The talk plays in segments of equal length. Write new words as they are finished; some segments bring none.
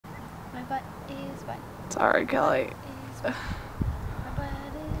butt is wet. Sorry, Kelly. My butt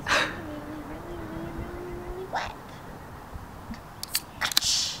is really wet.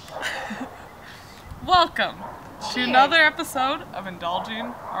 Welcome to Cheers. another episode of Indulging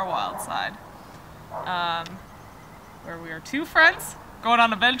our Wildside, where we are two friends going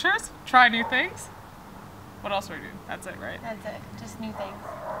on adventures, trying new things. What else are we doing? That's it, right? That's it. Just new things.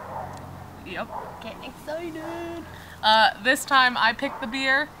 Yep. Getting excited. This time I picked the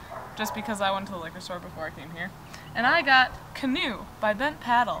beer just because I went to the liquor store before I came here. And I got Canoe by Bent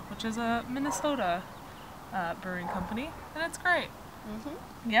Paddle, which is a Minnesota brewing company, and it's great.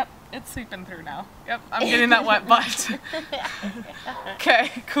 Mm-hmm. Yep, it's seeping through now. Yep, I'm getting that wet butt.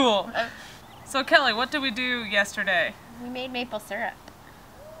 Okay, cool. So Kelly, what did we do yesterday? We made maple syrup.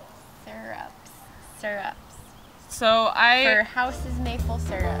 Syrups. So For house's maple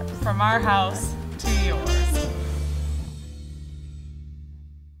syrups. From our house to yours.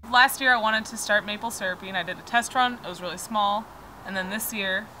 Last year I wanted to start maple syruping. I did a test run. It was really small. And then this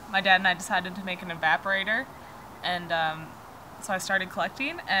year, my dad and I decided to make an evaporator. And so I started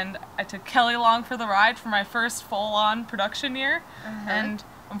collecting. And I took Kelly along for the ride for my first full-on production year. Mm-hmm. And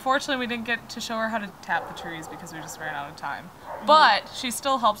unfortunately, we didn't get to show her how to tap the trees because we just ran out of time. Mm-hmm. But she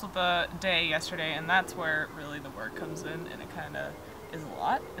still helps with the day yesterday, and that's where really the work comes in, and it kind of is a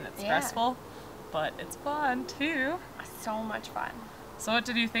lot, and it's stressful, but it's fun too. So much fun. So what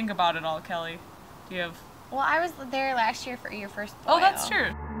did you think about it all, Kelly? Do you have... Well, I was there last year for your first boil. Oh, that's true.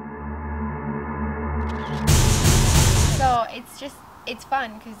 So it's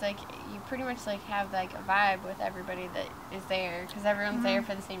fun because like you pretty much like have like a vibe with everybody that is there because everyone's there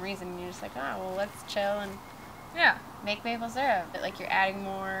for the same reason. And you're just like, oh well, let's chill and make maple syrup. But, like you're adding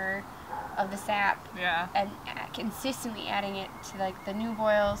more of the sap and consistently adding it to like the new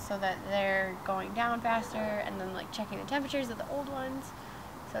boils so that they're going down faster, and then like checking the temperatures of the old ones.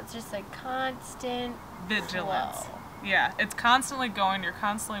 So it's just like constant vigilance. flow. Yeah, it's constantly going. You're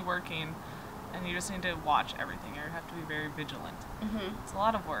constantly working. And you just need to watch everything. You have to be very vigilant. Mm-hmm. It's a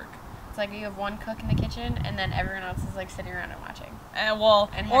lot of work. It's like you have one cook in the kitchen, and then everyone else is like sitting around and watching.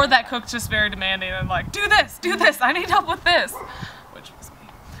 Or that cook's just very demanding and like, do this, I need help with this, which was me.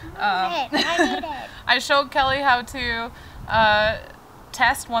 I need it. I showed Kelly how to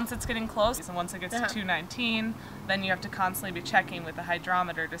test once it's getting close, and once it gets to 219, then you have to constantly be checking with the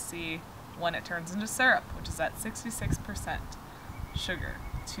hydrometer to see when it turns into syrup, which is at 66% sugar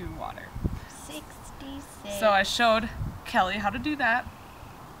to water. 66. So I showed Kelly how to do that.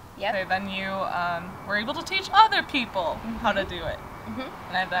 Yep. Okay, then you were able to teach other people how to do it. Mm-hmm.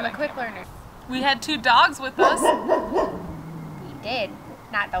 And I have that. I'm a quick learner. We had 2 dogs with us. We did.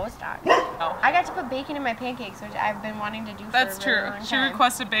 Not those dogs. Oh. I got to put bacon in my pancakes, which I've been wanting to do for a really long time. She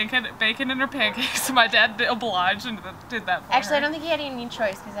requested bacon in her pancakes, so my dad obliged and did that for her. Actually, I don't think he had any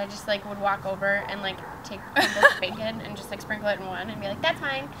choice because I just like would walk over and like take the bacon and just like sprinkle it in one and be like, that's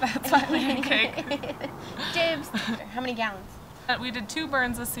mine. That's my pancake. Dibs. How many gallons? We did 2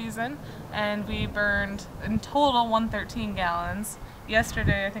 burns this season, and we burned in total 113 gallons.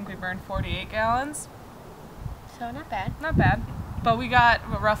 Yesterday, I think we burned 48 gallons. So not bad. Not bad. But we got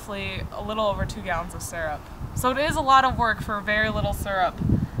roughly a little over 2 gallons of syrup. So it is a lot of work for very little syrup.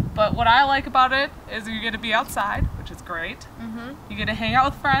 But what I like about it is you get to be outside, which is great. Mm-hmm. You get to hang out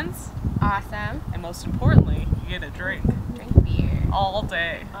with friends. Awesome. And most importantly, you get to drink. Drink beer. All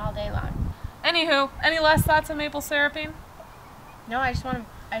day. All day long. Anywho, any last thoughts on maple syruping? No, I just want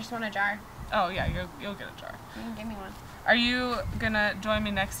a jar. Oh yeah, you'll get a jar. You can give me one. Are you gonna join me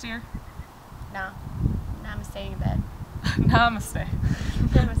next year? No. No, I'm staying in bed. Namaste.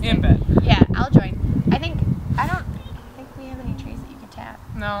 Namaste. In bed. Yeah, I'll join. I don't think we have any trees that you can tap.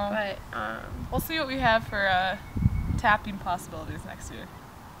 No. But we'll see what we have for tapping possibilities next year.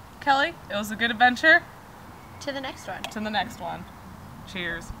 Kelly, it was a good adventure. To the next one. To the next one.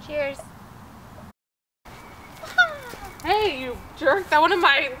 Cheers. Cheers. Hey, you jerk! That went in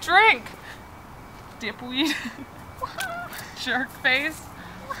my drink. Dipweed. Jerk face.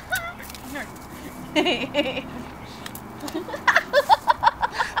 That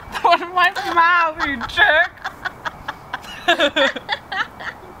went in my mouth, you jerk.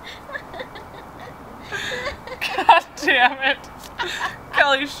 God damn it.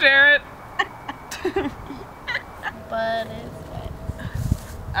 Kelly, share it. But it's good.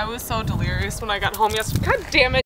 I was so delirious when I got home yesterday. God damn it.